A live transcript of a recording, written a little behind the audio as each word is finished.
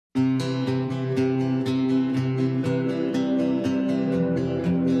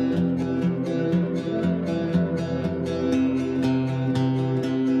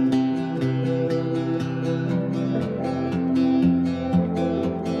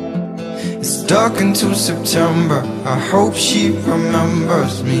dark until September. I hope she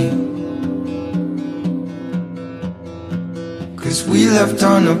remembers me, 'cause we left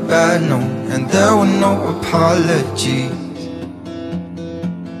on a bad note and there were no apologies.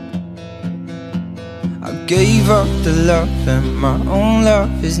 I gave up the love and my own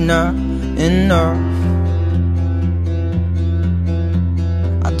love is not enough.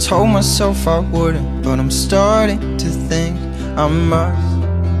 I told myself I wouldn't, but I'm starting to think I must.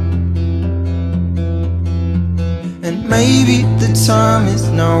 And maybe the time is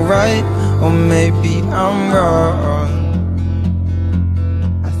not right, or maybe I'm wrong.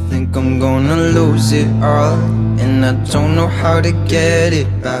 I think I'm gonna lose it all, and I don't know how to get it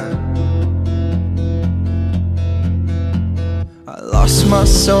back. I lost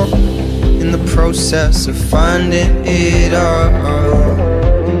myself in the process of finding it all.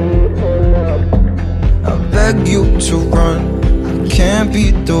 I beg you to run, I can't be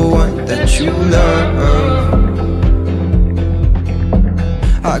the one that you love.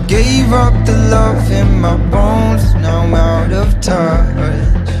 I gave up the love in my bones, now I'm out of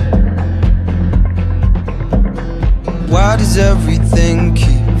touch. Why does everything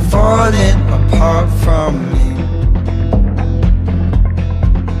keep falling apart from me?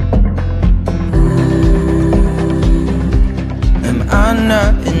 Am I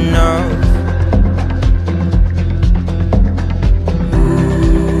not enough?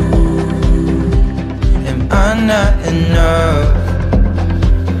 Am I not enough?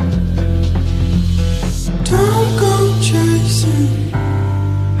 Don't go chasing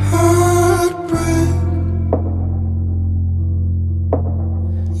heartbreak.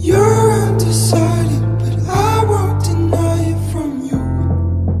 You're undecided, but I won't deny it from you.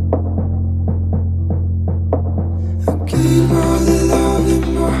 I gave all the love in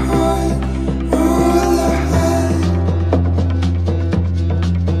my heart, all I had,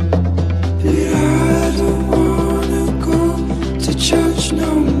 but I don't wanna go to church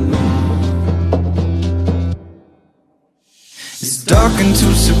no more. It's dark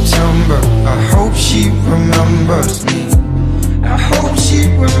until September. I hope she remembers me. I hope she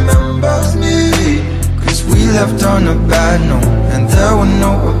remembers me, 'cause we left on a bad note and there were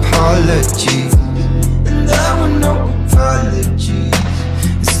no apologies. And there were no apologies.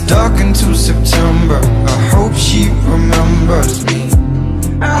 It's dark until September. I hope she remembers me.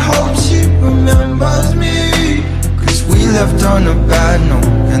 I hope she remembers me, 'cause we left on a bad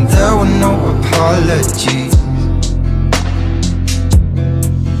note and there were no apologies.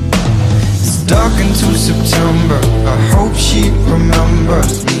 Dark until September. I hope she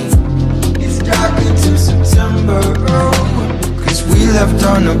remembers me. It's dark until September, oh, 'cause we left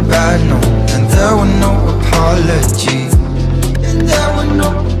on a bad note and there were no apologies. And there were no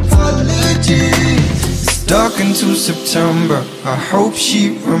apologies. It's dark until September. I hope she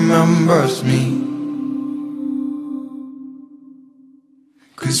remembers me,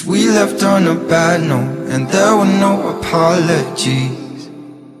 'cause we left on a bad note and there were no apologies.